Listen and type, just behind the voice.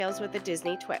Tales with a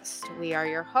Disney Twist. We are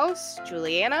your hosts,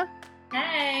 Juliana.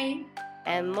 Hey.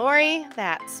 And Lori,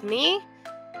 that's me.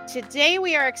 Today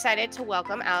we are excited to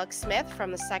welcome Alex Smith from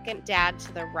the Second Dad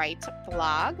to the Right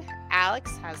blog.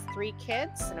 Alex has 3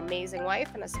 kids, an amazing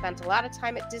wife, and has spent a lot of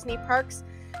time at Disney parks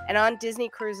and on Disney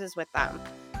cruises with them.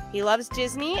 He loves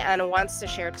Disney and wants to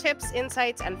share tips,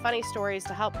 insights, and funny stories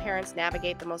to help parents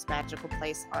navigate the most magical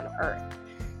place on Earth.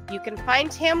 You can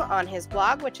find him on his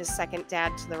blog, which is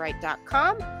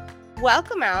seconddadtotheright.com.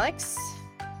 Welcome, Alex.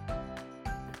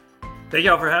 Thank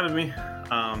y'all for having me.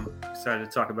 Excited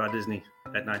to talk about Disney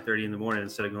at 9:30 in the morning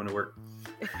instead of going to work.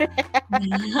 Of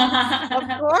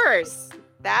course.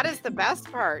 That is the best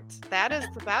part.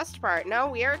 No,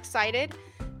 we are excited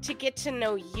to get to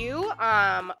know you.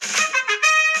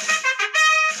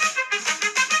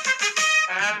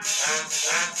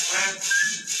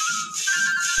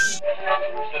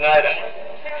 Tonight,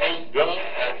 Bill,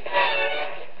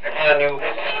 I knew.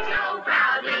 So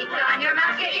proudly put on your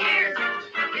musket ears.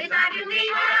 Beside you, me,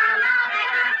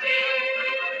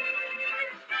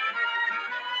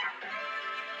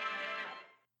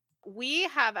 We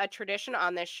have a tradition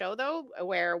on this show, though,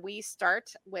 where we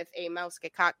start with a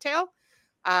Mouske cocktail,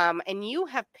 and you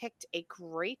have picked a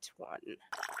great one.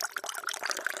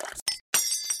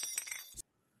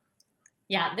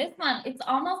 Yeah, this one, it's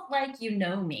almost like you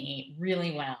know me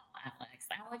really well, Alex.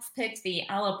 Alex picked the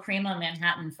Alla Prima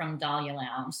Manhattan from Dahlia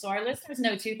Lounge. So our listeners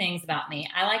know 2 things about me.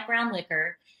 I like brown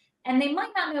liquor, and they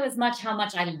might not know as much how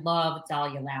much I love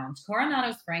Dahlia Lounge.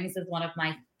 Coronado Springs is one of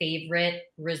my favorite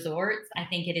resorts. I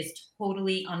think it is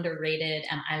totally underrated,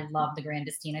 and I love the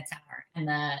Grandistina Tower. And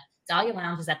the Dahlia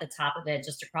Lounge is at the top of it,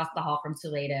 just across the hall from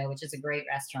Toledo, which is a great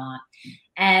restaurant.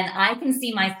 And I can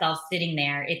see myself sitting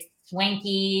there. It's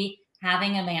swanky,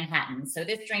 having a Manhattan. So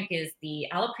this drink is the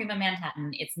Alla Prima Manhattan.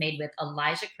 It's made with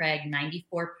Elijah Craig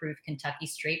 94 proof Kentucky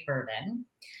straight bourbon.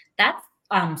 That's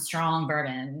strong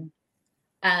bourbon.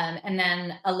 And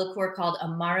then a liqueur called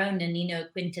Amaro Nannino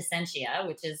Quintessentia,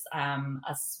 which is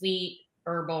a sweet,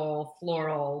 herbal,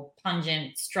 floral,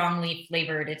 pungent, strongly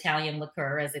flavored Italian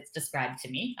liqueur, as it's described to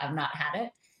me. I've not had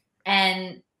it.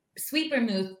 And sweet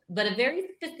vermouth, but a very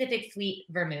specific sweet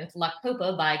vermouth, La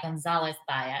Copa by Gonzalez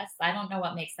Baez. I don't know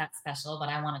what makes that special, but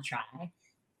I want to try.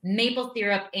 Maple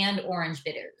syrup and orange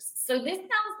bitters. So this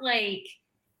sounds like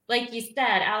you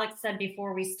said, Alex said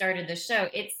before we started the show,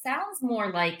 it sounds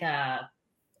more like a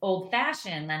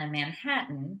old-fashioned than a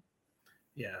Manhattan.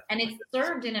 Yeah. And it's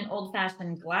served in an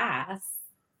old-fashioned glass.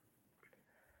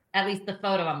 At least the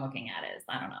photo I'm looking at is.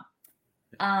 I don't know.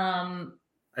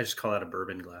 I just call that a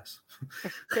bourbon glass.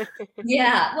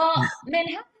 Yeah. Well,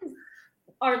 Manhattans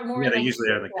are more they like usually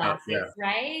are the cup, glasses,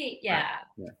 right? Yeah.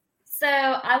 Yeah. So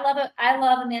I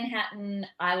love a Manhattan.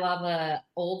 I love a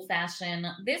old fashioned.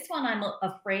 This one I'm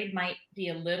afraid might be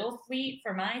a little sweet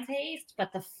for my taste,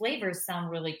 but the flavors sound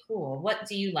really cool. What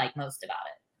do you like most about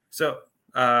it? So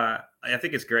I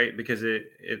think it's great because it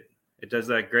does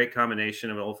that great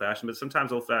combination of an old fashioned, but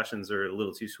sometimes old fashions are a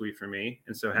little too sweet for me.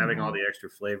 And so having all the extra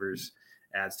flavors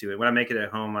adds to it. When I make it at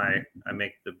home, I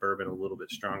make the bourbon a little bit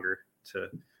stronger to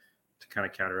kind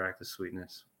of counteract the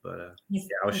sweetness. But yeah,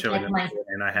 I was showing them,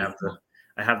 and I have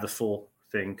the full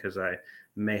thing because I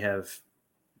may have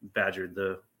badgered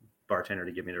the bartender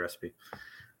to give me the recipe.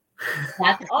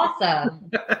 That's awesome.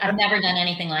 I've never done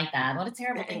anything like that. What a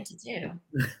terrible thing to do.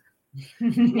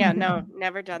 Yeah, no,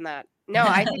 never done that. No,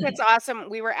 I think it's awesome.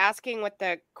 We were asking what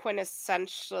the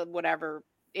quintessential whatever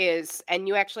is, and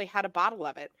you actually had a bottle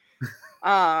of it,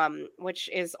 which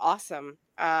is awesome.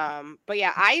 But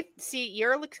yeah, I see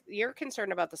you're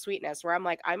concerned about the sweetness, where I'm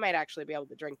like, I might actually be able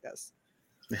to drink this.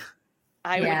 You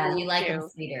like them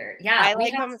sweeter. Yeah, I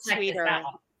like them sweeter,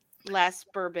 less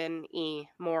bourbon-y,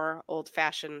 more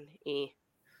old-fashioned-y.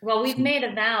 Well, we've made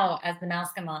a vow as the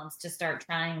MousekeMoms to start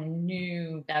trying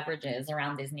new beverages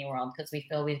around Disney World because we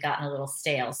feel we've gotten a little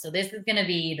stale. So this is going to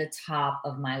be the top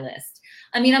of my list.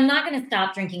 I mean, I'm not going to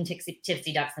stop drinking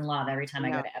Tipsy Ducks in Love every time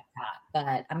I go to Epcot,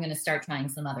 but I'm going to start trying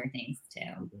some other things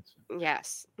too.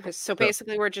 Yes. So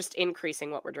basically, we're just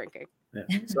increasing what we're drinking. Yeah.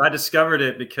 So I discovered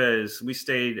it because we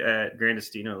stayed at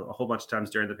Grandistina a whole bunch of times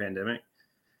during the pandemic.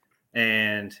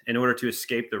 And in order to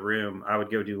escape the room, I would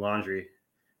go do laundry.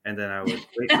 And then I would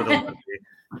wait for the laundry.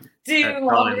 Do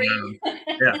laundry.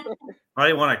 Yeah. I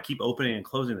didn't want to keep opening and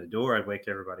closing the door. I'd wake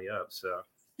everybody up. So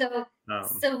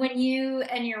when you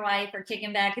and your wife are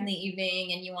kicking back in the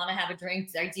evening and you want to have a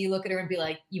drink, do you look at her and be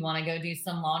like, you want to go do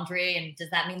some laundry? And does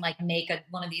that mean like make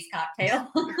one of these cocktails?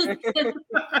 That's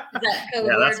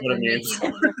what it means.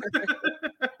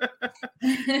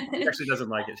 She actually doesn't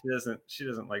like it. She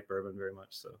doesn't like bourbon very much.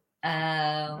 So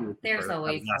there's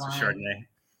always one. Chardonnay.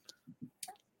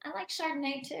 I like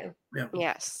Chardonnay too. Yeah.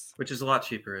 Yes. Which is a lot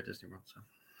cheaper at Disney World. So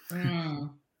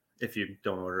Mm. if you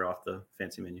don't order off the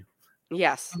fancy menu.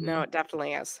 Yes. Mhm. No, it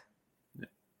definitely is. Yeah.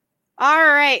 All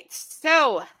right.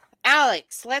 So,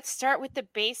 Alex, let's start with the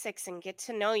basics and get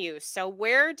to know you. So,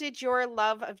 where did your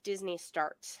love of Disney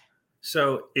start?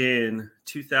 So in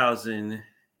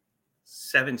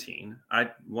 2017,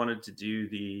 I wanted to do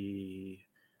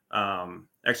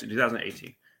actually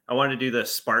 2018. I wanted to do the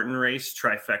Spartan race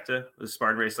trifecta. The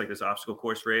Spartan race, like this obstacle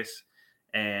course race,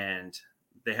 and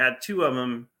they had two of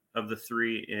them of the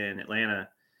three in Atlanta,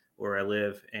 where I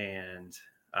live, and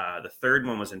the third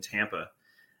one was in Tampa.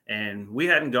 And we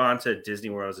hadn't gone to Disney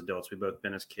World as adults. We'd both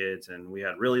been as kids, and we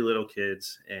had really little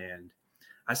kids. And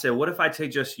I said, what if I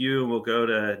take just you and we'll go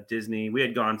to Disney? We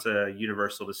had gone to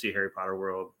Universal to see Harry Potter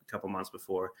World a couple months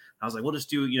before. I was like, we'll just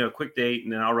do, a quick date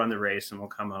and then I'll run the race and we'll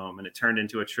come home. And it turned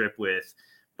into a trip with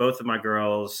both of my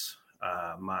girls,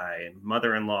 my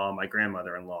mother-in-law, my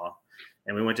grandmother-in-law.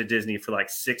 And we went to Disney for like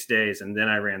 6 days, and then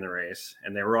I ran the race.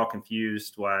 And they were all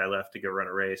confused why I left to go run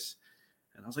a race.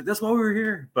 And I was like, that's why we were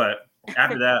here. But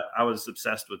after that, I was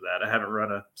obsessed with that. I haven't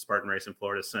run a Spartan race in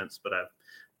Florida since, but I've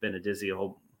been to Disney a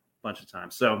whole bunch of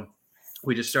times. So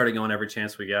we just started going every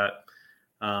chance we got.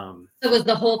 So was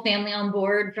the whole family on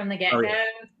board from the get-go? Oh,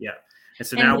 yeah. And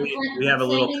so now we have a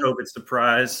little COVID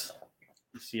surprise.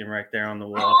 You see him right there on the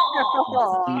wall.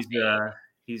 Aw.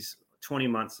 He's 20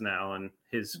 months now, and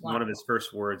one of his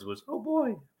first words was, "Oh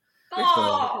boy."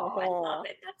 Oh, I love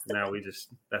it.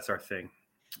 That's our thing.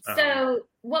 So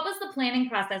what was the planning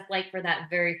process like for that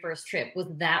very first trip? Was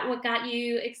that what got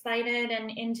you excited and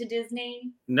into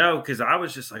Disney? No, because I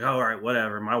was just like, oh, all right,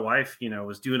 whatever. My wife,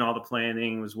 was doing all the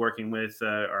planning, was working with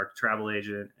our travel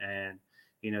agent, and,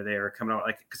 they were coming out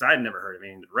because I had never heard of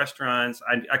any restaurants.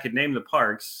 I could name the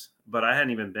parks, but I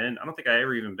hadn't even been. I don't think I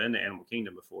ever even been to Animal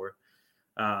Kingdom before.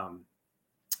 And,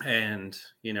 I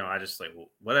just like, well,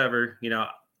 whatever,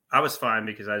 I was fine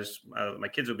because my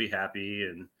kids would be happy.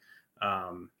 And,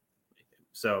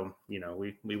 so,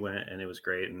 we went and it was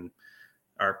great. And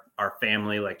our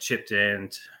family chipped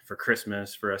in for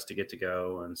Christmas for us to get to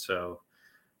go. And so,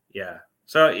 yeah.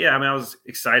 So, yeah, I was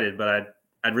excited, but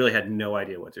I really had no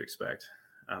idea what to expect.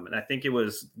 And I think it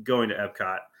was going to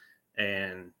Epcot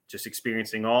and just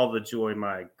experiencing all the joy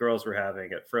my girls were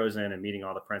having at Frozen and meeting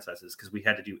all the princesses, because we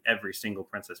had to do every single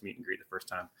princess meet and greet the first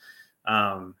time.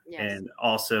 Yes. And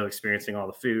also experiencing all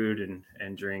the food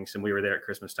and drinks. And we were there at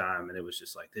Christmas time, and it was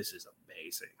just like, this is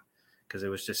amazing, because it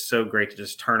was just so great to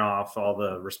just turn off all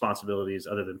the responsibilities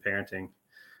other than parenting.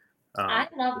 I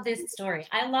love this story.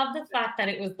 I love the fact that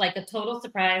it was like a total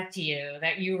surprise to you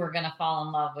that you were going to fall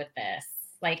in love with this.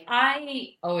 Like,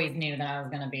 I always knew that I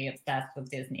was going to be obsessed with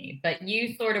Disney, but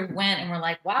you sort of went and were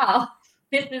like, wow,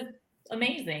 this is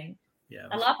amazing. Yeah,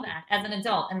 I love that as an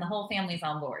adult, and the whole family's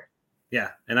on board. Yeah.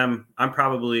 And I'm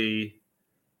probably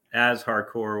as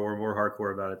hardcore or more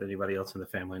hardcore about it than anybody else in the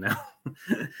family now.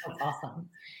 That's awesome.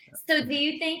 So do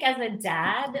you think as a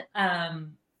dad,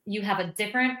 you have a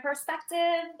different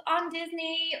perspective on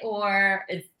Disney, or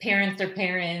is parents are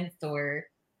parents, or?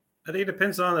 I think it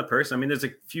depends on the person. I mean, there's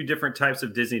a few different types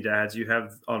of Disney dads. You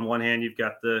have, on one hand, you've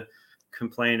got the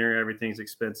complainer, everything's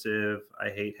expensive, I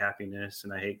hate happiness,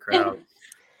 and I hate crowds.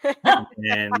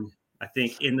 And I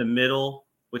think in the middle,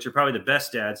 which are probably the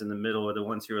best dads in the middle, are the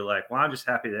ones who are like, well, I'm just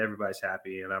happy that everybody's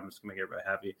happy, and I'm just gonna make everybody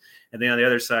happy. And then on the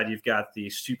other side, you've got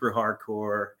the super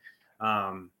hardcore,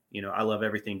 I love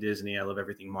everything Disney, I love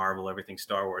everything Marvel, everything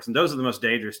Star Wars. And those are the most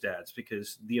dangerous dads,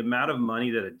 because the amount of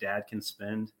money that a dad can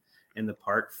spend in the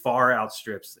park far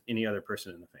outstrips any other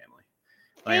person in the family.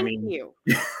 Thank you.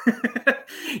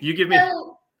 You give me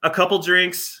a couple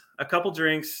drinks, a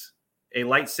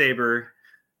lightsaber,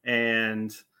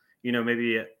 and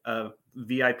maybe a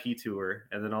VIP tour,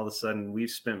 and then all of a sudden we've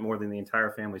spent more than the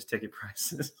entire family's ticket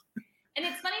prices. And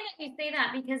it's funny that you say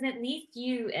that, because at least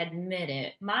you admit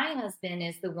it. My husband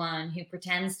is the one who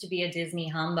pretends to be a Disney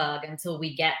humbug until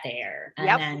we get there. And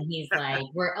then he's like,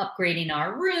 we're upgrading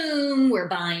our room, we're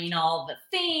buying all the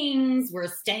things, we're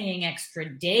staying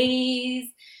extra days.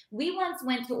 We once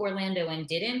went to Orlando and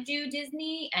didn't do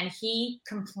Disney, and he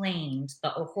complained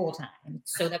the whole time,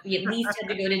 so that we at least had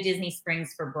to go to Disney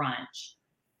Springs for brunch.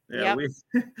 Yeah,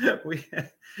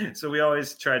 we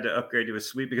always tried to upgrade to a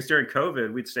suite, because during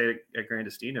COVID we'd stay at Grand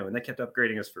Destino, and they kept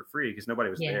upgrading us for free because nobody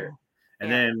was there. And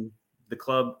then the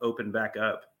club opened back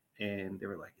up, and they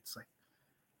were like, it's like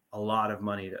a lot of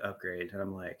money to upgrade. And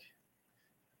I'm like,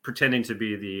 pretending to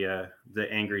be the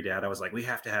angry dad, I was like, we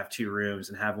have to have 2 rooms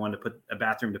and have one to put a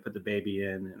bathroom to put the baby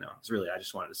in. And it's really, I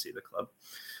just wanted to see the club.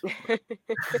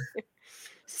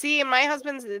 See, my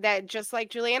husband's that, just like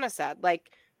Juliana said,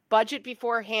 like, budget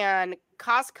beforehand,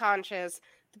 cost conscious.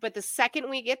 But the second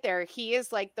we get there, he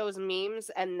is like those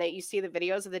memes and that you see the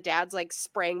videos of the dads like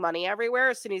spraying money everywhere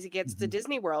as soon as he gets to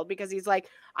Disney World, because he's like,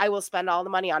 I will spend all the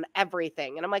money on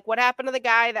everything. And I'm like, what happened to the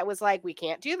guy that was like, we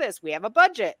can't do this, we have a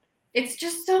budget? It's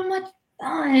just so much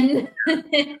fun. I'm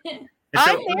there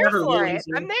for it.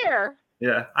 I'm there.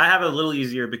 Yeah, I have it a little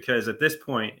easier because at this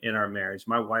point in our marriage,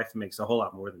 my wife makes a whole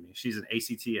lot more than me. She's an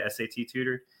ACT, SAT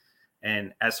tutor.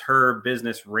 And as her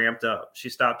business ramped up, she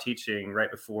stopped teaching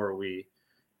right before we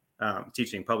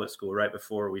teaching public school right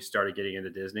before we started getting into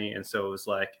Disney. And so it was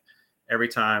like every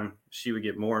time she would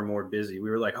get more and more busy, we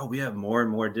were like, oh, we have more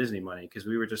and more Disney money, because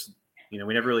we were just, we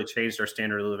never really changed our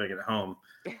standard of living at home.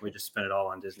 We just spent it all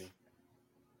on Disney.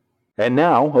 And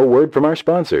now a word from our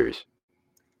sponsors.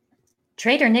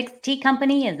 Trader Nick's Tea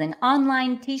Company is an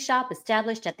online tea shop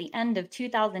established at the end of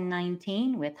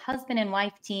 2019 with husband and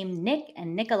wife team Nick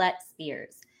and Nicolette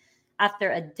Spears.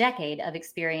 After a decade of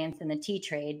experience in the tea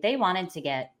trade, they wanted to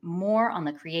get more on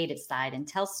the creative side and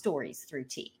tell stories through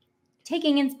tea.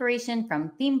 Taking inspiration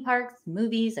from theme parks,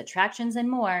 movies, attractions, and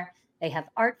more, they have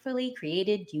artfully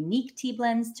created unique tea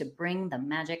blends to bring the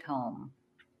magic home.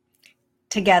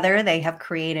 Together, they have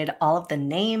created all of the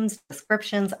names,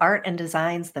 descriptions, art, and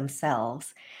designs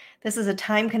themselves. This is a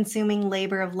time-consuming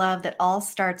labor of love that all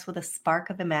starts with a spark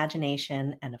of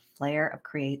imagination and a flare of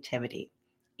creativity.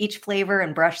 Each flavor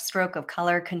and brush stroke of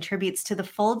color contributes to the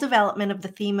full development of the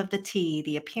theme of the tea.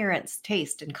 The appearance,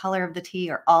 taste, and color of the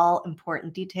tea are all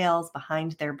important details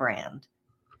behind their brand.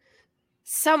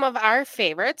 Some of our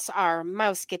favorites are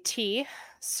Mousketea,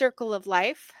 Circle of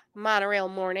Life, Monorail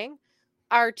Morning,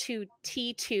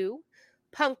 R2T2,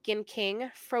 Pumpkin King,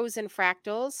 Frozen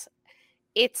Fractals,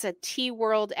 It's a Tea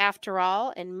World After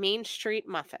All, and Main Street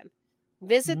Muffin.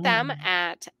 Visit them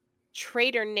at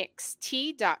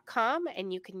TraderNicksTea.com,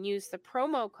 and you can use the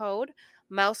promo code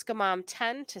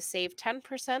MousekeMom10 to save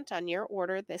 10% on your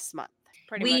order this month.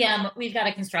 We've got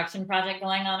a construction project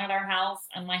going on at our house,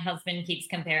 and my husband keeps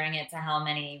comparing it to how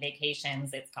many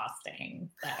vacations it's costing.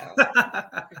 So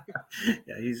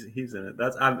yeah, he's in it.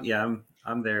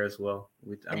 I'm there as well.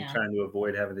 I'm trying to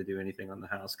avoid having to do anything on the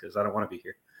house because I don't want to be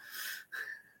here.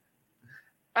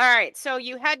 All right. So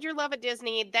you had your love at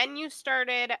Disney, then you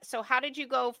started. So how did you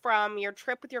go from your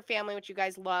trip with your family, which you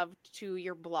guys loved, to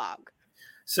your blog?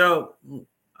 So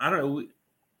I don't know.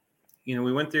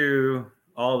 We went through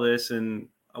all this and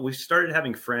we started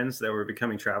having friends that were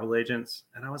becoming travel agents.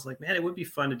 And I was like, man, it would be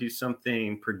fun to do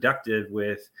something productive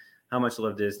with how much I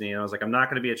love Disney. And I was like, I'm not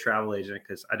going to be a travel agent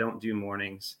because I don't do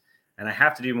mornings. And I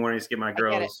have to do mornings to get my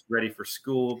girls ready for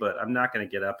school, but I'm not going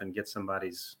to get up and get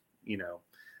somebody's,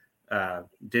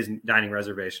 Disney dining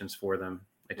reservations for them.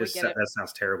 That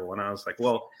sounds terrible. And I was like,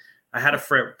 well, I had a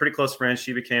pretty close friend.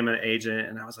 She became an agent,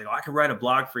 and I was like, oh, I could write a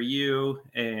blog for you.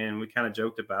 And we kind of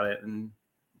joked about it. And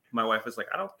my wife was like,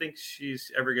 I don't think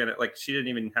she's ever going to, she didn't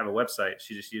even have a website.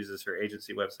 She just uses her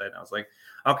agency website. And I was like,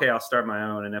 okay, I'll start my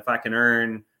own. And if I can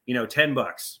earn,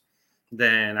 $10,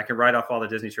 then I can write off all the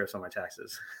Disney trips on my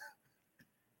taxes.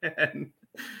 and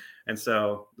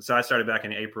so I started back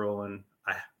in April, and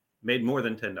I made more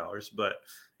than $10, but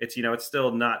it's, it's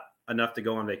still not enough to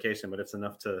go on vacation, but it's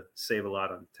enough to save a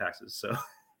lot on taxes. So,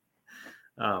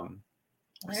 awesome.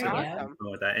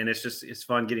 With that. And it's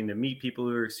fun getting to meet people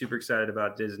who are super excited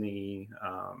about Disney.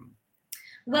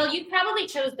 Well, you probably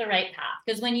chose the right path,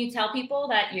 because when you tell people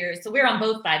that we're on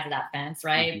both sides of that fence,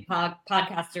 right? Mm-hmm.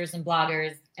 Podcasters and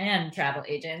bloggers and travel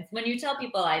agents. When you tell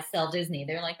people I sell Disney,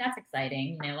 they're like, that's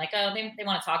exciting. Oh, they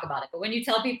want to talk about it. But when you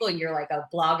tell people you're like a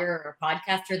blogger or a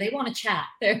podcaster, they want to chat.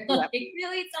 They're like,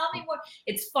 really? Tell me more.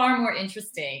 It's far more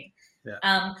interesting.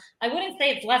 Yeah. I wouldn't say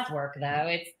it's less work,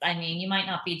 though. You might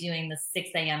not be doing the 6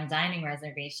 a.m. dining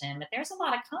reservation, but there's a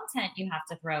lot of content you have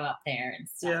to throw up there and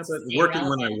stuff. Yeah, but working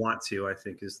when I want to, I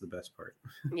think, is the best part.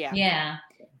 Yeah. Yeah.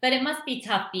 But it must be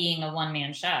tough being a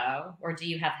one-man show, or do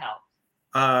you have help?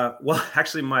 Well,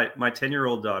 actually, my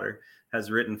 10-year-old daughter has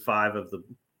written 5 of the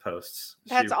posts.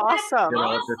 That's awesome.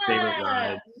 All of her favorite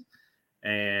rides,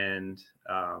 and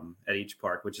at each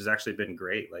park, which has actually been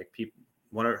great.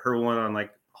 One on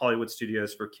Hollywood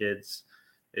Studios for Kids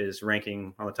is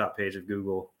ranking on the top page of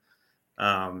Google.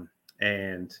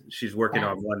 And she's working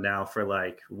on one now for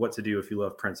what to do if you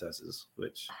love princesses,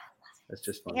 which that's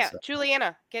just fun. Yeah. Stuff.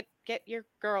 Juliana, get your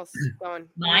girls going.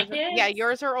 My kids? Yeah.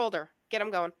 Yours are older. Get them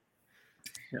going.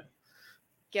 Yeah.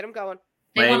 Get them going.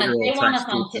 They want us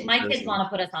on. My kids want to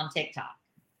put us on TikTok.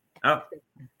 Oh.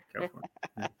 Go for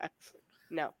it.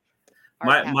 No.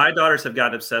 My daughters have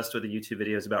gotten obsessed with the YouTube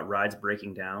videos about rides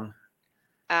breaking down.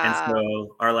 And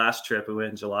so our last trip, we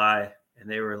went in July, and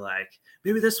they were like,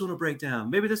 maybe this one will break down.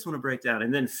 Maybe this one will break down.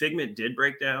 And then Figment did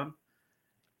break down.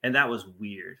 And that was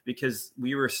weird because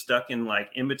we were stuck in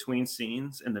like in between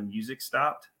scenes and the music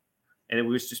stopped and it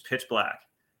was just pitch black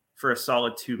for a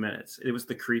solid 2 minutes. It was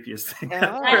the creepiest thing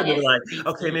ever. They were like,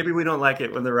 okay, maybe we don't like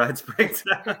it when the rides break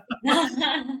down.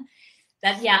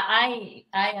 I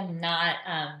am not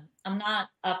I'm not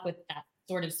up with that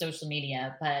sort of social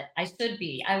media, but I should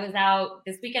be. I was out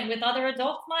this weekend with other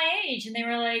adults my age and they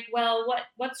were like, well,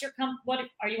 what's your what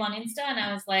are you on Insta? And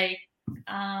I was like,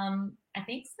 I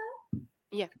think so.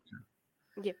 Yeah,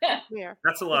 we are.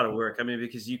 That's a lot of work. I mean,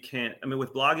 because you can't, I mean,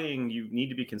 with blogging, you need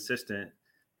to be consistent,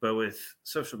 but with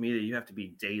social media, you have to be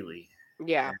daily.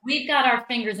 Yeah. We've got our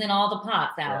fingers in all the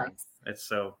pots, Alex. Yeah. It's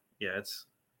so, yeah, it's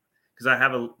because I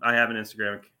have an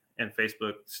Instagram and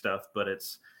Facebook stuff, but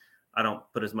I don't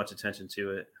put as much attention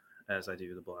to it as I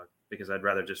do the blog because I'd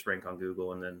rather just rank on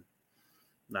Google and then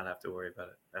not have to worry about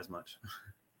it as much.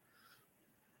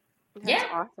 That's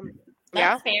awesome.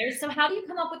 That's fair. So how do you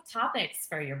come up with topics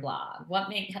for your blog?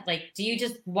 Do you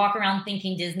just walk around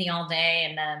thinking Disney all day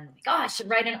and then, I should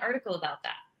write an article about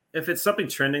that? If it's something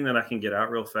trending that I can get out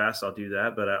real fast, I'll do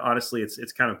that. But honestly,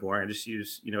 it's kind of boring. I just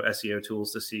use, SEO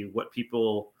tools to see what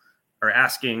people are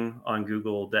asking on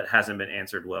Google that hasn't been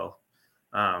answered well.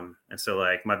 And so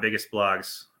like my biggest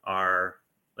blogs are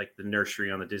like the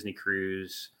nursery on the Disney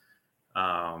cruise.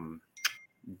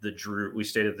 We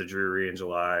stayed at the Drury in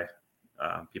July.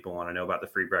 People want to know about the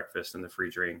free breakfast and the free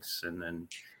drinks. And then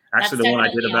actually the one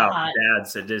I did about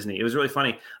dads at Disney, it was really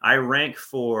funny. I rank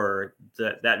for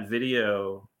that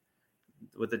video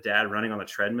with the dad running on the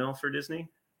treadmill for Disney.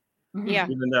 Yeah.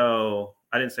 Even though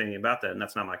I didn't say anything about that and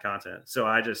that's not my content. So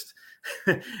I just,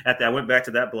 I went back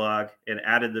to that blog and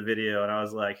added the video and I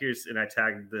was like, and I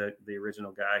tagged the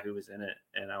original guy who was in it.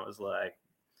 And I was like,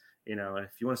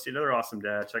 if you want to see another awesome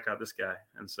dad, check out this guy.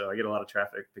 And so I get a lot of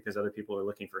traffic because other people are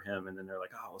looking for him. And then they're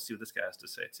like, we'll see what this guy has to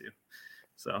say too.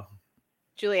 So.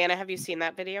 Juliana, have you seen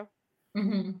that video?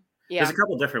 Mm-hmm. Yeah. There's a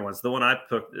couple different ones. The one I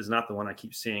picked is not the one I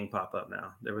keep seeing pop up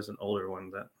now. There was an older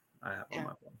one that I have on my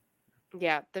phone.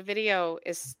 Yeah, the video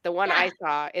is the one I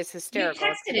saw is hysterical.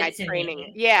 You texted it to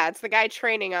me. Yeah, it's the guy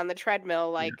training on the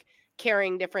treadmill,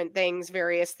 carrying different things,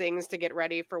 various things to get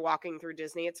ready for walking through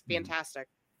Disney. It's fantastic.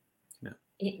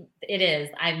 It is.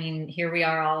 I mean, here we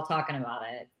are all talking about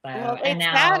it. Well, it's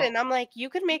that, and I'm like, you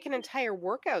could make an entire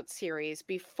workout series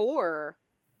before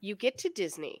you get to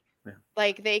Disney. Yeah.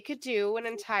 Like they could do an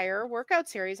entire workout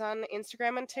series on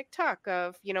Instagram and TikTok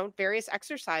of, various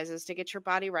exercises to get your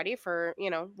body ready for,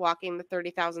 walking the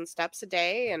 30,000 steps a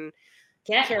day and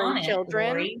carrying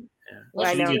children. Yeah.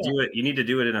 Well, you need to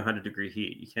do it in 100-degree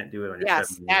heat. You can't do it on your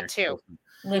that too.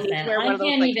 Listen,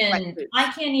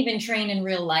 I can't even train in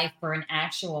real life for an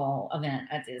actual event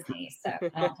at Disney. So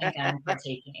I don't think I'm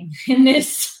partaking in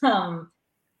this.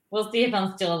 We'll see if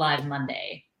I'm still alive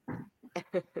Monday.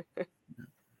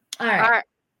 All right.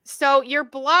 So your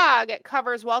blog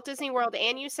covers Walt Disney World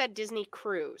and you said Disney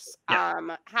Cruise. Yeah.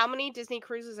 How many Disney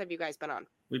cruises have you guys been on?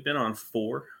 We've been on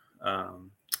 4.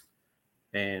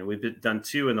 And we've done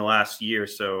 2 in the last year.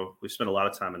 So we spent a lot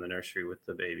of time in the nursery with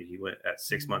the baby. He went at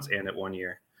 6 months and at 1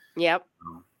 year. Yep.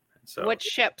 So what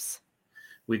ships?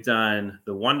 We've done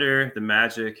the Wonder, the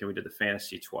Magic, and we did the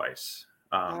Fantasy twice.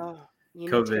 You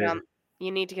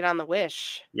need to get on the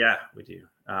Wish. Yeah, we do.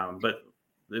 But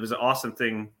it was an awesome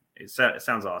thing. It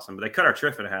sounds awesome, but they cut our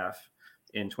trip in half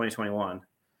in 2021.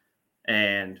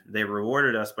 And they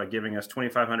rewarded us by giving us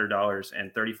 $2,500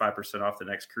 and 35% off the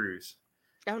next cruise.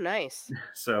 Oh, nice.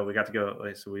 So we got to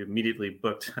go. So we immediately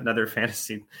booked another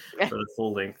Fantasy for the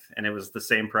full length. And it was the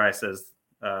same price as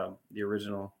the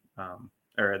original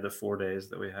or the 4 days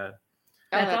that we had.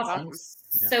 That's awesome.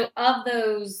 Yeah. So of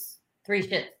those 3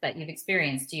 ships that you've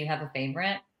experienced, do you have a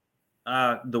favorite?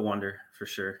 The Wonder, for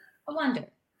sure. A Wonder.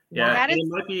 Yeah, that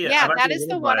is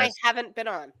the one I haven't been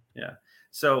on. Yeah.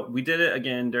 So we did it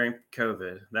again during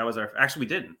COVID. That was actually, we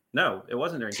didn't. No, it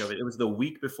wasn't during COVID. It was the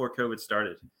week before COVID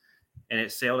started. And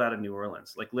it sailed out of New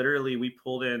Orleans. Like literally we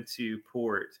pulled into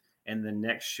port and the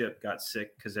next ship got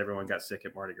sick because everyone got sick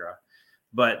at Mardi Gras.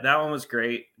 But that one was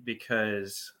great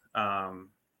because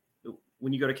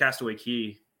when you go to Castaway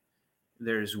Cay,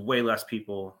 there's way less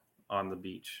people on the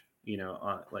beach,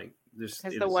 there's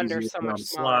the Wonder so much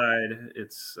slide.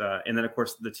 It's and then of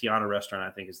course the Tiana restaurant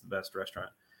I think is the best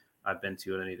restaurant I've been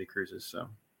to at any of the cruises. So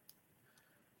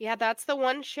yeah, that's the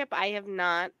one ship I have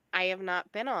not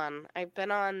been on. I've been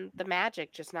on the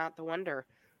Magic, just not the Wonder.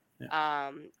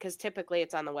 Yeah. Because typically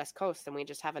it's on the West Coast and we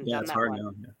just haven't done that hard one.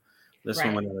 now. Yeah. This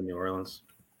one went out of New Orleans.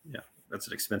 Yeah, that's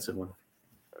an expensive one.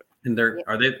 And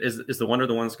is the Wonder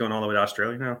the ones going all the way to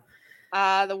Australia now?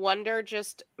 The Wonder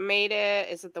just made it.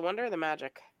 Is it the Wonder or the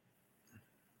Magic?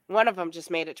 One of them just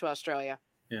made it to Australia.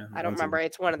 Yeah, I don't remember.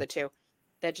 It's one of the two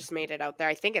that just made it out there.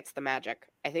 I think it's the Magic.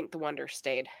 I think the Wonder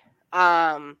stayed.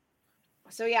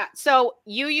 So yeah. So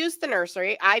you use the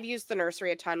nursery. I've used the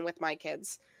nursery a ton with my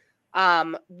kids.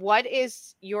 What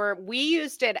is we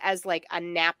used it as like a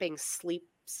napping sleep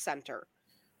center.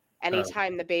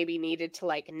 Anytime the baby needed to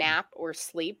like nap or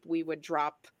sleep, we would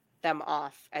drop them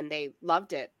off, and they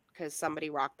loved it because somebody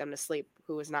rocked them to sleep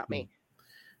who was not me.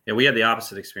 Yeah, we had the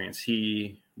opposite experience.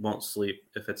 He won't sleep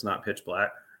if it's not pitch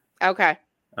black. Okay.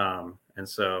 And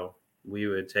so we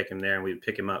would take him there and we'd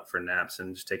pick him up for naps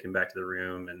and just take him back to the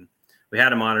room. And we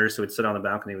had a monitor, so we'd sit on the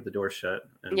balcony with the door shut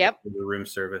and Yep. do room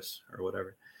service or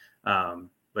whatever.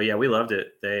 But yeah, we loved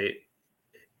it.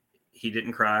 He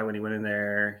didn't cry when he went in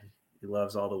there. He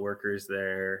loves all the workers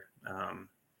there.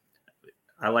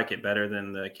 I like it better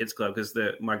than the kids club because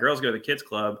my girls go to the kids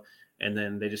club and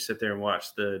then they just sit there and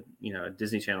watch the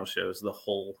Disney Channel shows the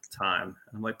whole time.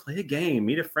 I'm like, play a game,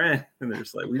 meet a friend, and they're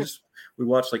just like, we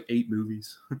watch like 8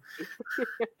 movies,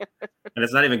 and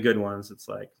it's not even good ones. It's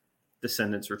like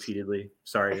Descendants repeatedly.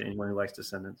 Sorry to anyone who likes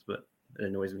Descendants, but it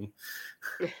annoys me.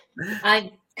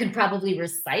 I could probably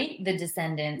recite the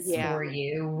Descendants for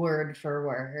you word for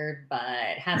word,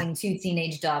 but having 2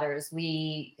 teenage daughters,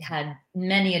 we had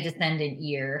many a Descendant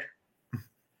year.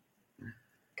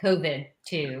 COVID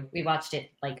too. We watched it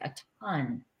like a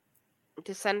ton.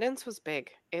 Descendants was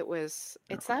big. It's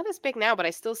not as big now, but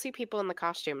I still see people in the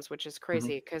costumes, which is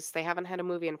crazy because they haven't had a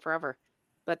movie in forever.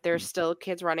 But there's still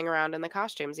kids running around in the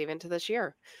costumes even to this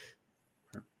year,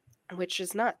 which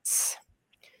is nuts.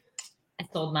 I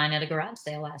sold mine at a garage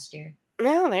sale last year.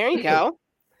 Oh, there you go.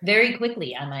 Very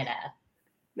quickly, I might add.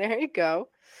 There you go.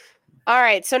 All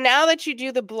right. So now that you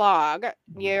do the blog,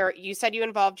 you said you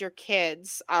involved your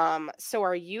kids. So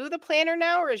are you the planner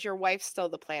now, or is your wife still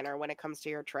the planner when it comes to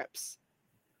your trips?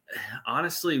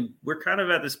 Honestly, we're kind of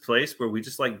at this place where we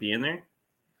just like being there.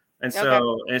 And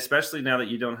so, and especially now that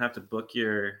you don't have to book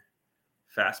your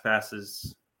fast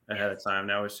passes ahead of time.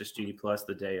 Now it's just GD Plus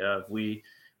the day of. We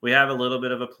have a little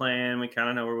bit of a plan. We kind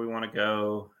of know where we want to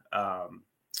go.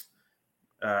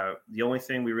 The only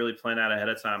thing we really plan out ahead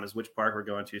of time is which park we're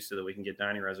going to so that we can get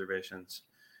dining reservations.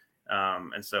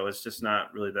 And so it's just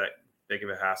not really that big of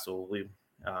a hassle. We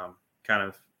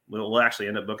we'll actually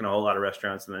end up booking a whole lot of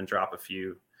restaurants and then drop a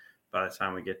few by the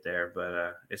time we get there.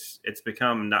 But it's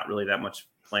become not really that much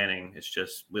planning. It's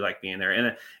just we like being there.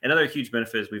 And another huge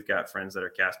benefit is we've got friends that are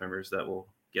cast members that will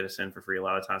get us in for free a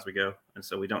lot of times we go. And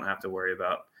so we don't have to worry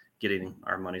about getting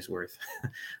our money's worth.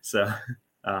 So,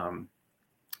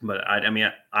 but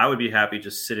I would be happy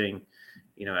just sitting,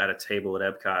 at a table at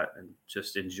Epcot and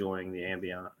just enjoying the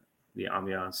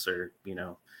ambiance, or,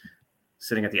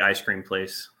 sitting at the ice cream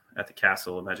place at the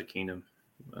castle of Magic Kingdom.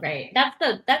 Right. That's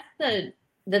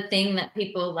the thing that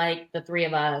people like the 3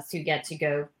 of us who get to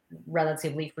go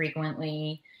relatively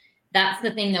frequently. That's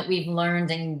the thing that we've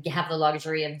learned and have the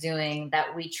luxury of doing,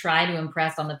 that we try to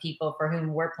impress on the people for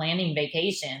whom we're planning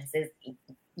vacations is,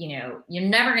 you're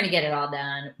never going to get it all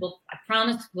done. I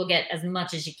promise we'll get as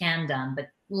much as you can done, but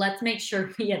let's make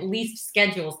sure we at least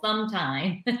schedule some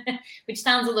time, which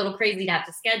sounds a little crazy to have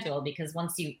to schedule because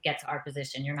once you get to our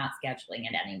position, you're not scheduling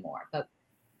it anymore. But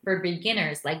for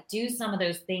beginners, like, do some of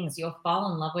those things. You'll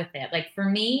fall in love with it. Like for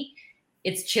me,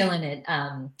 it's chilling at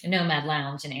Nomad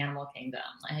Lounge in Animal Kingdom.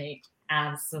 I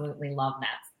absolutely love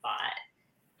that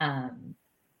spot.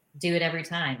 Do it every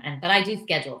time. But I do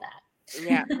schedule that.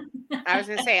 Yeah. I was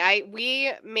going to say,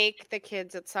 we make the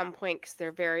kids at some point, because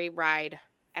they're very ride.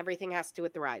 Everything has to do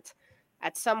with the rides.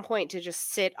 At some point to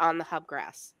just sit on the hub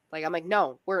grass. Like, I'm like,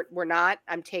 no, we're not.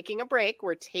 I'm taking a break.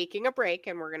 We're taking a break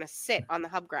and we're going to sit on the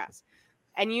hub grass.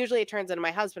 And usually it turns into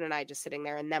my husband and I just sitting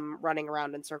there and them running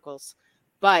around in circles.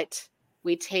 But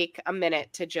we take a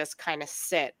minute to just kind of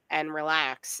sit and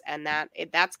relax. And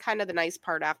that's kind of the nice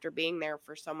part after being there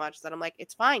for so much, that I'm like,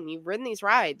 it's fine. You've ridden these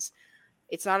rides.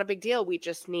 It's not a big deal. We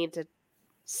just need to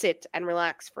sit and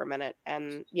relax for a minute.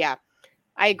 And yeah,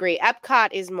 I agree. Epcot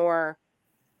is more,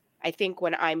 I think,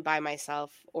 when I'm by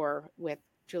myself or with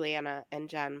Juliana and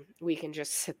Jen, we can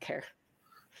just sit there.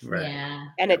 Right. Yeah.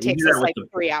 And it takes us like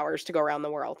 3 hours to go around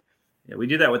the world. Yeah, we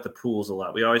do that with the pools a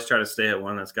lot. We always try to stay at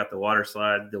one that's got the water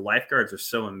slide. The lifeguards are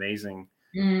so amazing.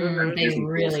 They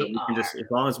really are.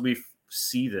 As long as we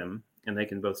see them and they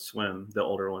can both swim, the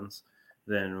older ones,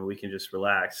 then we can just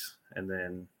relax. And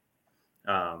then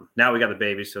now we got the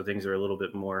baby, so things are a little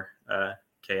bit more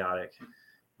chaotic.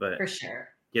 But for sure,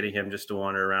 getting him just to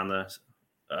wander around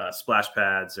the splash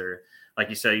pads, or like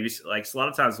you said, like a lot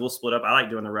of times we'll split up. I like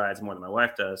doing the rides more than my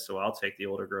wife does, so I'll take the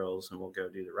older girls and we'll go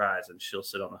do the rides, and she'll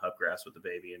sit on the hub grass with the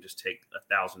baby and just take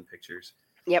 1,000 pictures.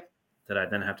 Yep. That I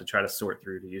then have to try to sort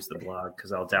through to use the blog,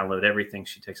 because I'll download everything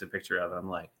she takes a picture of. I'm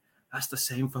like, that's the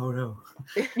same photo.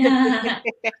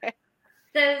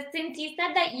 So since you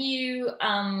said that you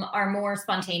are more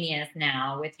spontaneous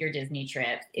now with your Disney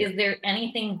trips, is there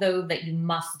anything though that you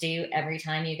must do every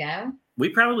time you go? We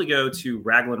probably go to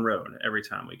Raglan Road every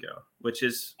time we go, which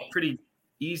is pretty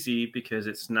easy because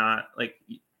it's not like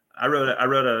I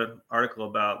wrote an article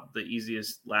about the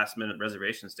easiest last minute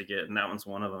reservations to get, and that one's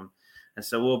one of them. And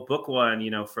so we'll book one,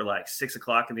 for like 6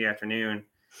 o'clock in the afternoon,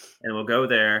 and we'll go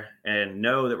there and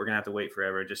know that we're gonna have to wait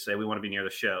forever. Just say we want to be near the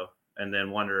show, and then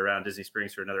wander around Disney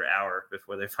Springs for another hour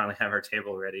before they finally have our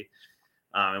table ready.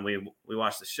 And we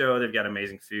watch the show. They've got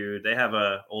amazing food. They have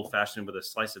a old fashioned with a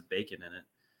slice of bacon in it.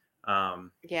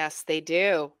 Yes, they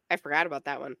do. I forgot about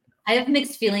that one. I have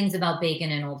mixed feelings about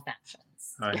bacon and old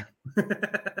fashions. Oh, yeah.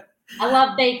 I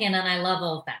love bacon and I love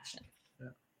old fashions. Yeah.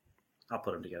 I'll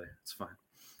put them together. It's fine.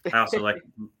 I also like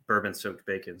bourbon soaked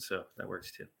bacon, so that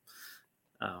works too.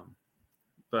 So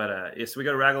we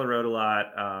go to Raglan Road a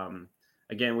lot.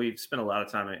 Again, we've spent a lot of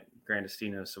time at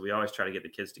Grandestino, so we always try to get the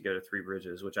kids to go to Three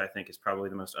Bridges, which I think is probably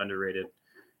the most underrated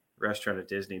restaurant at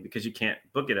Disney, because you can't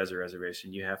book it as a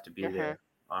reservation. You have to be there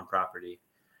on property.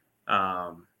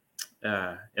 And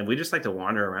we just like to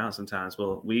wander around sometimes.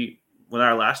 Well, when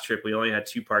our last trip, we only had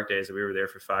 2 park days, and we were there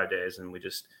for 5 days, and we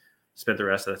just spent the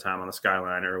rest of the time on the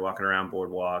Skyliner, walking around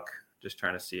Boardwalk, just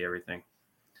trying to see everything.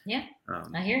 Yeah,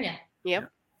 I hear you. Yep. Yeah.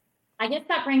 I guess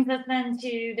that brings us then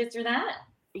to this or that.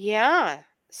 Yeah.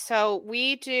 So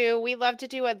we love to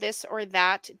do a this or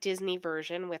that Disney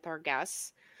version with our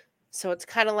guests. So it's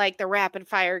kind of like the rapid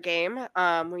fire game,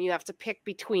 where you have to pick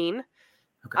between.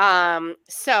 Okay.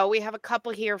 So we have a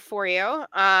couple here for you.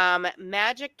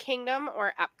 Magic Kingdom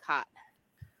or Epcot?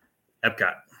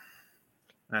 Epcot.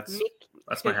 That's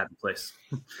my happy place.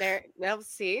 There, well,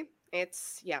 see,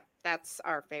 that's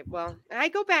our favorite. Well, I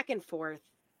go back and forth.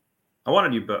 I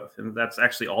want to do both, and that's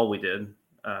actually all we did.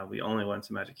 We only went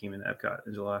to Magic Kingdom and Epcot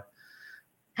in July.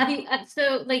 Have you?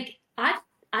 So, like, I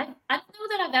don't know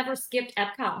that I've ever skipped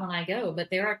Epcot when I go, but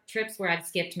there are trips where I've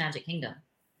skipped Magic Kingdom.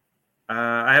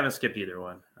 I haven't skipped either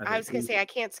one. I was gonna say I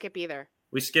can't skip either.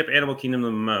 We skip Animal Kingdom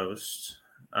the most,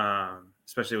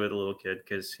 especially with a little kid,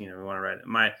 because we want to ride it.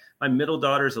 My middle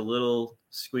daughter's a little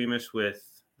squeamish with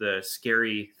the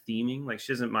scary theming. Like,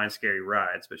 she doesn't mind scary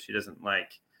rides, but she doesn't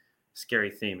like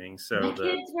scary theming. So my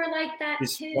kids were like that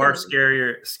she's too.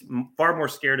 Far more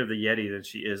scared of the Yeti than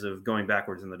she is of going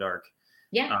backwards in the dark.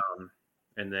 Yeah.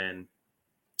 And then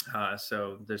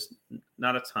so there's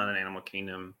not a ton in Animal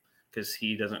Kingdom, because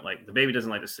the baby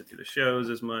doesn't like to sit through the shows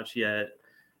as much yet.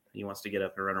 He wants to get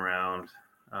up and run around.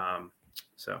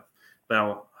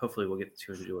 But hopefully we'll get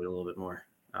to enjoy it a little bit more.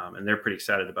 And they're pretty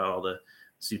excited about all the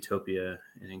Zootopia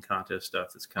and Encanto stuff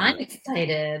that's coming. I'm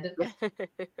excited.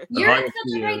 You're in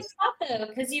such a great spot though,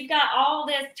 because you've got all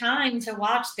this time to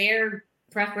watch their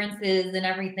preferences and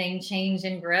everything change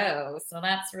and grow. So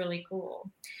that's really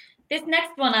cool. This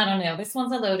next one, I don't know. This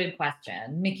one's a loaded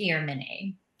question. Mickey or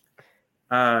Minnie?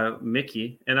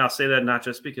 Mickey. And I'll say that not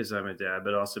just because I'm a dad,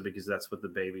 but also because that's what the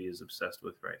baby is obsessed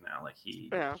with right now. Like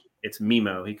it's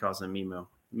Mimo. He calls him Mimo.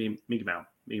 Mickey Mouse.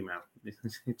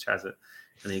 He tries it.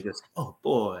 And he goes, oh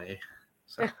boy.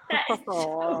 So. That is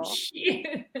so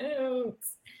cute.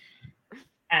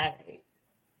 All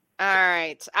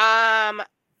right.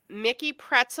 Mickey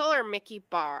pretzel or Mickey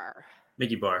bar?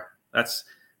 Mickey bar. That's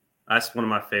one of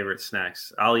my favorite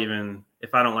snacks. I'll even,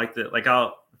 if I don't like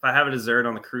if I have a dessert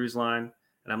on the cruise line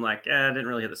and I'm like, I didn't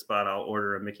really hit the spot, I'll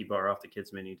order a Mickey bar off the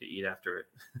kids menu to eat after it.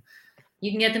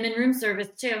 You can get them in room service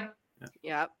too.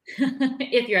 Yep.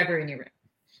 If you're ever in your room.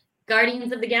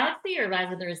 Guardians of the Galaxy or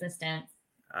Rise of the Resistance?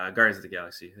 Guardians of the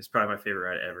Galaxy. It's probably my favorite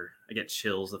ride ever. I get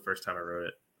chills the first time I rode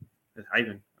it. I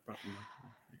brought the mug.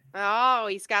 Oh,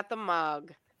 he's got the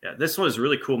mug. Yeah, this one is a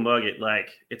really cool mug.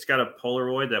 It's got a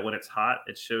Polaroid that when it's hot,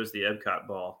 it shows the Epcot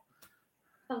ball.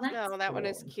 Oh, that's that cool. one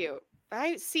is cute.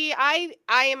 I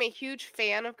am a huge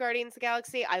fan of Guardians of the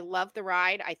Galaxy. I love the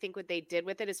ride. I think what they did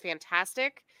with it is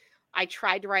fantastic. I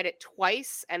tried to ride it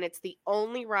twice, and it's the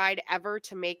only ride ever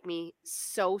to make me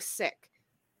so sick.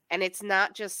 And it's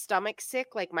not just stomach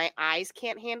sick, like my eyes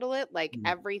can't handle it. Like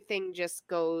everything just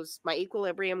goes, my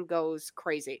equilibrium goes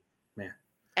crazy. Yeah.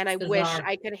 And I wish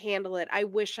I could handle it. I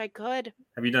wish I could.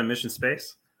 Have you done Mission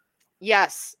Space?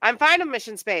 Yes. I'm fine with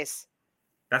Mission Space.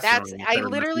 I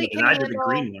literally can handle. I did the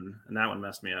green one, and that one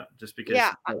messed me up just because.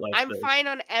 Yeah, I'm fine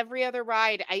on every other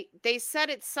ride. They said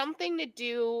it's something to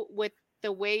do with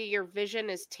the way your vision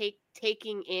is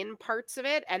taking in parts of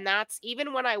it. And that's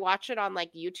even when I watch it on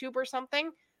like YouTube or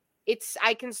something,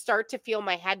 I can start to feel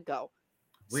my head go.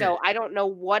 Weird. So I don't know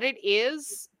what it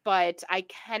is, but I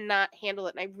cannot handle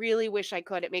it. And I really wish I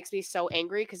could. It makes me so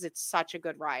angry because it's such a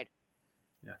good ride.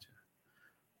 Gotcha.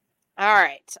 All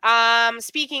right.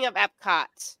 Speaking of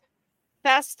Epcot,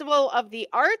 Festival of the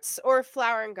Arts or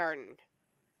Flower and Garden?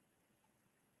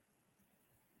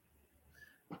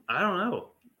 I don't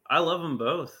know. I love them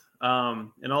both.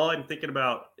 And all I'm thinking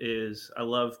about is I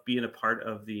love being a part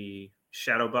of the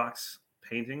shadow box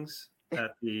paintings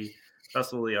at the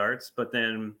Festival of the Arts. But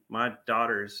then my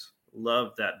daughters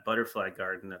love that butterfly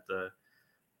garden at the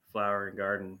Flower and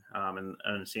Garden,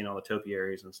 and seeing all the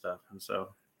topiaries and stuff. And so,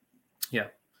 yeah,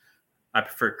 I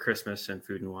prefer Christmas and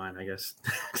Food and Wine, I guess,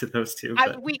 to those two.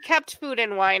 But We kept Food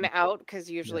and Wine out because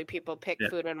usually people pick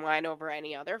Food and Wine over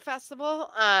any other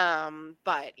festival.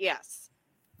 But yes,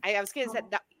 I was going to say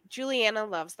that Juliana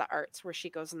loves the arts where she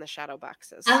goes in the shadow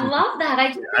boxes. I love that.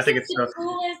 I think it's the so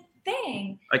coolest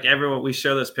thing. like everyone, we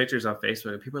show those pictures on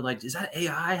Facebook, and people are like, "Is that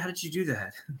AI? How did you do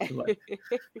that?" Like,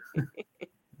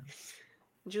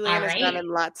 Juliana's done in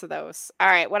lots of those. All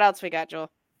right, what else we got,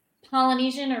 Joel?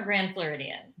 Polynesian or Grand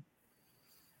Floridian?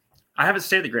 I haven't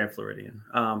stayed at the Grand Floridian.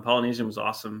 Polynesian was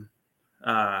awesome,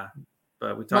 but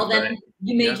we talked about it.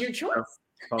 You made your choice.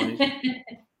 Polynesian.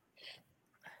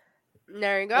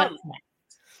 There you go.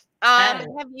 Have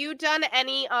you done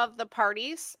any of the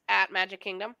parties at Magic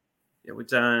Kingdom? Yeah, we've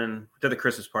done the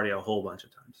Christmas party a whole bunch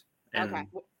of times, and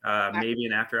maybe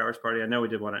an after-hours party. I know we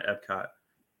did one at Epcot.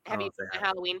 Have you done a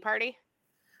Halloween party?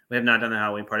 We have not done the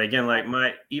Halloween party. Again, like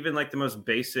the most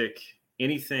basic,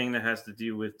 anything that has to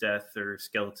do with death or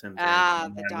skeletons. My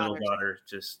middle daughter,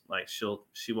 just like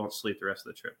she won't sleep the rest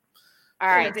of the trip. All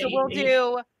right, so we'll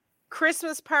do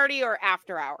Christmas party or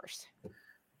after hours.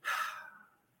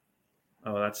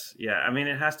 Oh, I mean,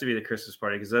 it has to be the Christmas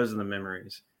party because those are the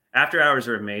memories. After hours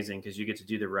are amazing because you get to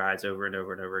do the rides over and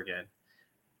over and over again.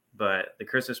 But the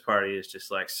Christmas party is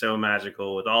just like so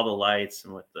magical with all the lights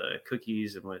and with the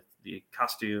cookies and with the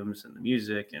costumes and the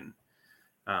music. And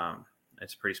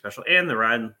it's pretty special. And the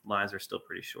ride lines are still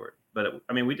pretty short. But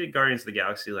I mean, we did Guardians of the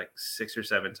Galaxy like 6 or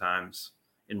 7 times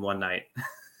in one night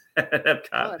at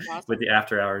Epcot with the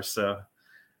after hours. So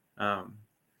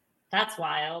that's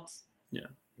wild. Yeah.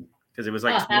 Because it was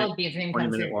like that would be a dream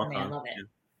come true for me. I love it. Yeah.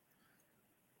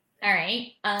 All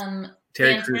right.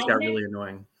 Terry Crews got really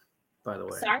annoying, by the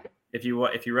way. Sorry? If you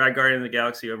ride Guardian of the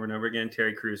Galaxy over and over again,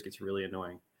 Terry Crews gets really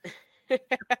annoying.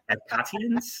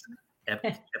 Epcotians?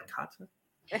 Epcot?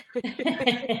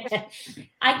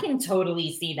 I can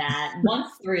totally see that.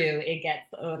 Once through, it gets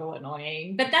a little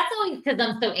annoying. But that's always because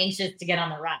I'm so anxious to get on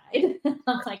the ride. I'm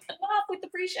like, come off with the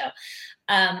pre-show.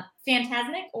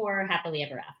 Fantasmic or Happily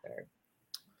Ever After?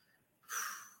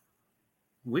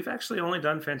 We've actually only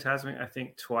done Fantasmic, I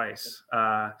think, twice.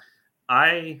 My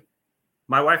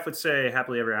wife would say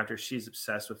Happily Ever After. She's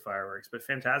obsessed with fireworks. But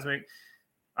Fantasmic,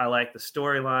 I like the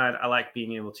storyline. I like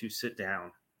being able to sit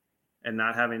down and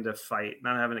not having to fight,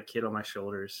 not having a kid on my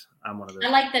shoulders. I'm one of those. I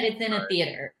like that it's in a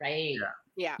theater, right?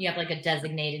 Yeah. You have like a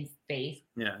designated space.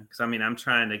 Yeah, because I mean, I'm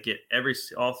trying to get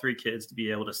all 3 kids to be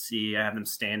able to see. I have them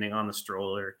standing on the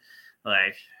stroller.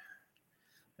 Like,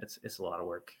 it's a lot of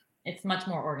work. It's much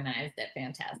more organized at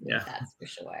Fantasmic, that's for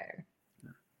sure.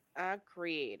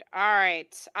 Agreed. All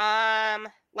right.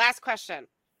 Last question.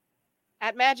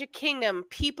 At Magic Kingdom,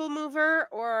 People Mover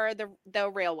or the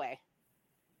railway?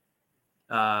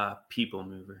 People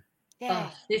Mover.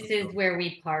 Oh, this is where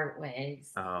we part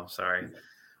ways. Oh, sorry.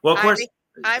 Well, of course,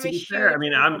 to be fair, I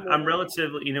mean, I'm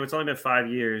relatively, it's only been 5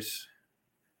 years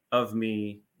of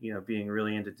me, being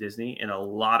really into Disney, and a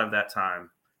lot of that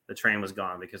time the train was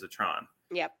gone because of Tron.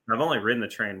 Yep. I've only ridden the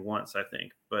train once, I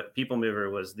think, but People Mover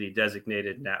was the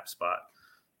designated nap spot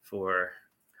for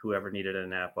whoever needed a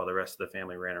nap while the rest of the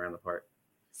family ran around the park.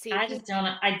 See, I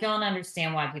don't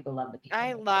understand why people love the People Mover.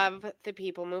 I love the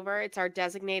People Mover. It's our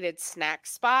designated snack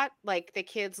spot. Like the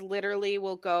kids literally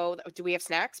will go, do we have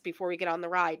snacks before we get on the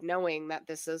ride? Knowing that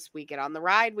we get on the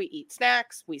ride, we eat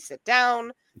snacks, we sit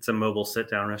down. It's a mobile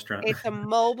sit-down restaurant. It's a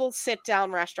mobile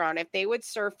sit-down restaurant. If they would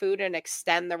serve food and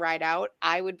extend the ride out,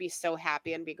 I would be so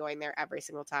happy and be going there every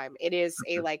single time. It is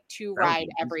a 2 ride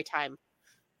every time.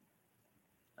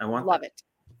 I want Love it.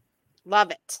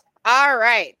 Love it. All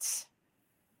right.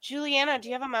 Juliana, do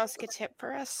you have a Mouseke tip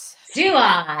for us? Do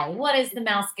I? What is the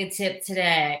Mouseke tip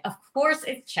today? Of course,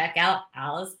 it's check out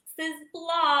Alice's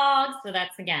blog. So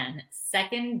that's, again,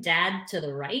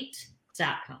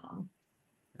 seconddadtotheright.com.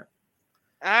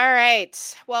 All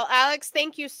right. Well, Alex,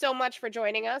 thank you so much for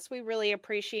joining us. We really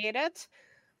appreciate it.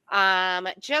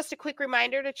 Just a quick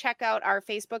reminder to check out our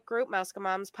Facebook group,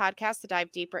 MousekeMoms Podcast, to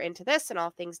dive deeper into this and all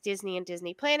things Disney and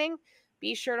Disney planning.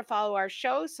 Be sure to follow our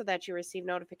show so that you receive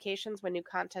notifications when new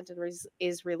content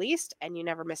is released and you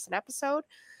never miss an episode.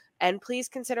 And please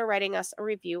consider writing us a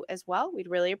review as well. We'd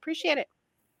really appreciate it.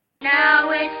 Now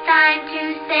it's time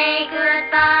to say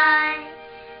goodbye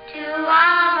to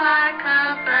all our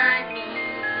company.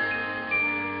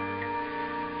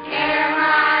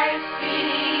 M-I-C.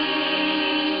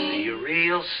 See you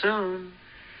real soon.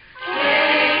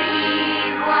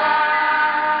 K-E-Y.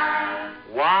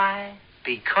 Why?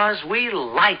 Because we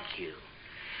like you.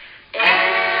 M-